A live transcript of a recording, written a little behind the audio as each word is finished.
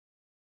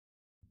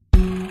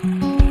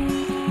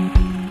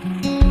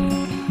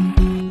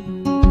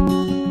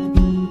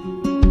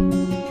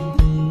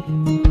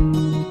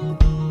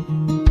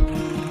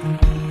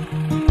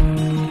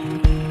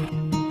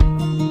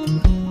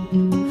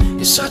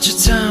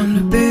time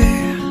to be,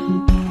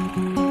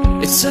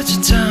 it's such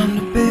a time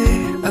to be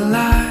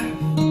alive.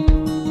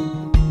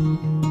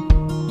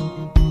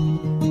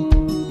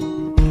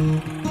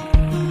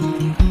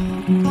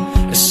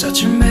 It's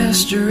such a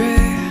mystery,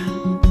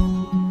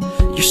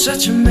 you're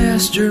such a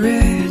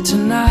mystery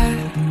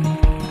tonight.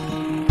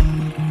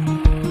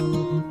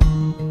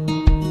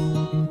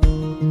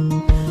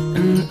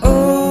 And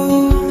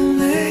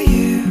only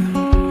you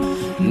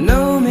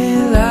know me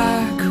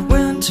like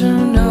winter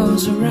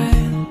knows the rain.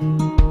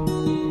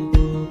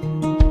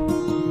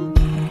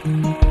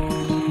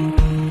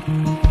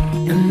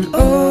 And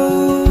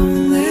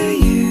only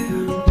you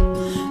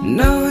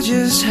know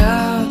just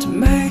how to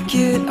make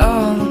it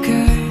all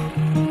okay.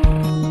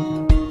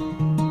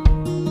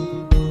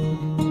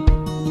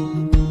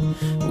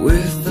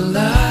 With the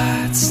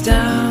lights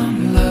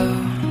down low,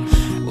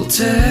 we'll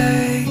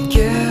take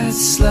it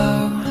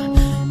slow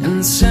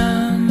and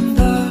send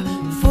the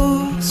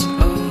fools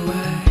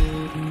away.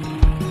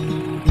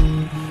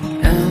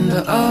 And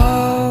I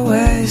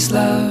always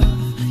love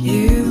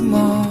you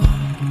more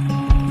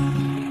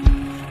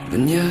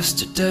than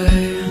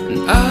yesterday.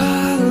 And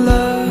I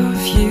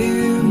love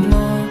you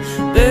more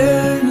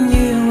than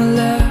you will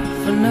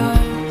ever know.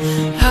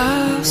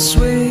 How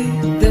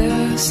sweet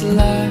this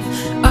life,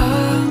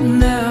 I'll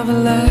never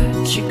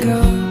let you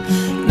go.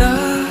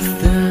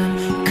 Nothing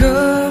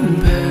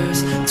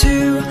compares to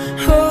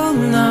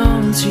holding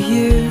on to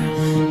you.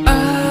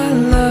 I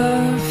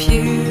love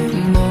you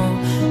more,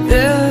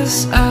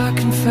 this I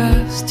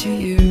confess to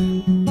you.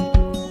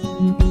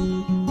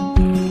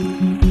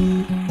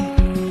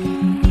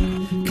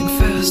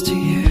 To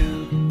you.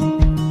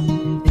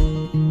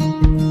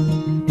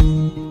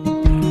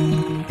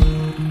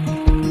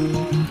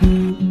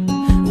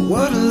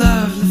 What a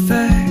lovely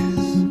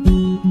face,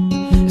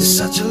 it's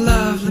such a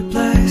lovely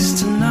place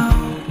to know.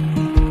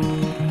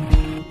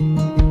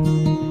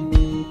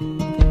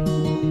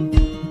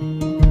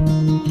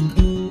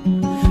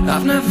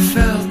 I've never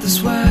felt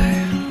this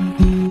way,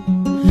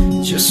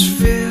 it just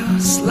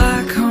feels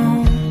like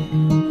home.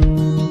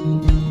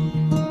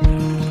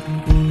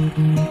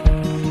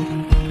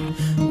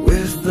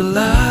 The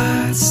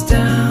lights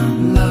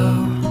down low,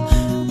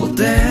 we'll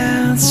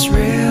dance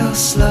real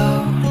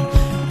slow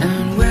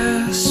and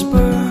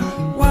whisper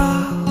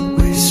while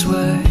we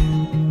sway.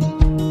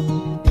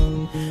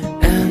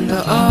 And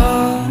I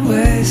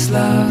always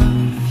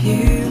love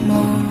you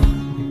more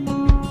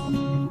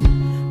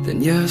than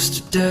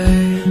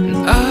yesterday. And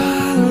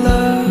I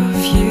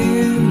love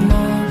you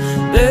more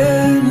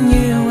than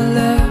you will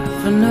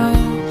ever know.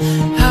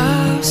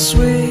 How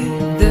sweet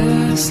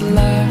this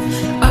life,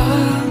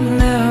 I'll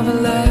never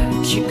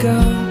let you go.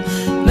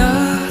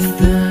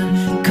 Nothing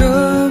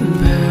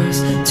compares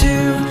to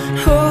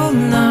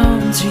holding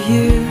on to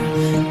you.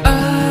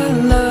 I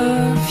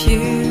love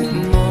you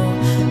more,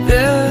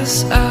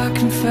 this I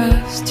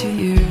confess to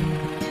you.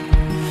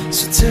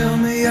 So tell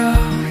me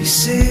all your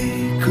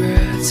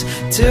secrets,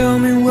 tell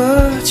me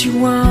what you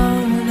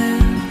want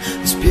in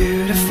this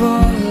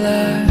beautiful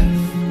life.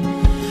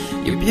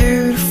 You're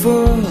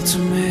beautiful to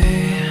me,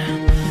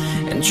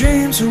 and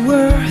dreams are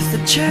worth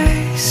the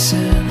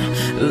chasing.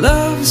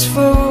 Love is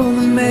for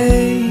the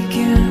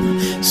making.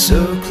 So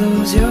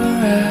close your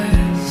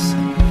eyes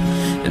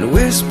and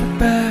whisper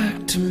back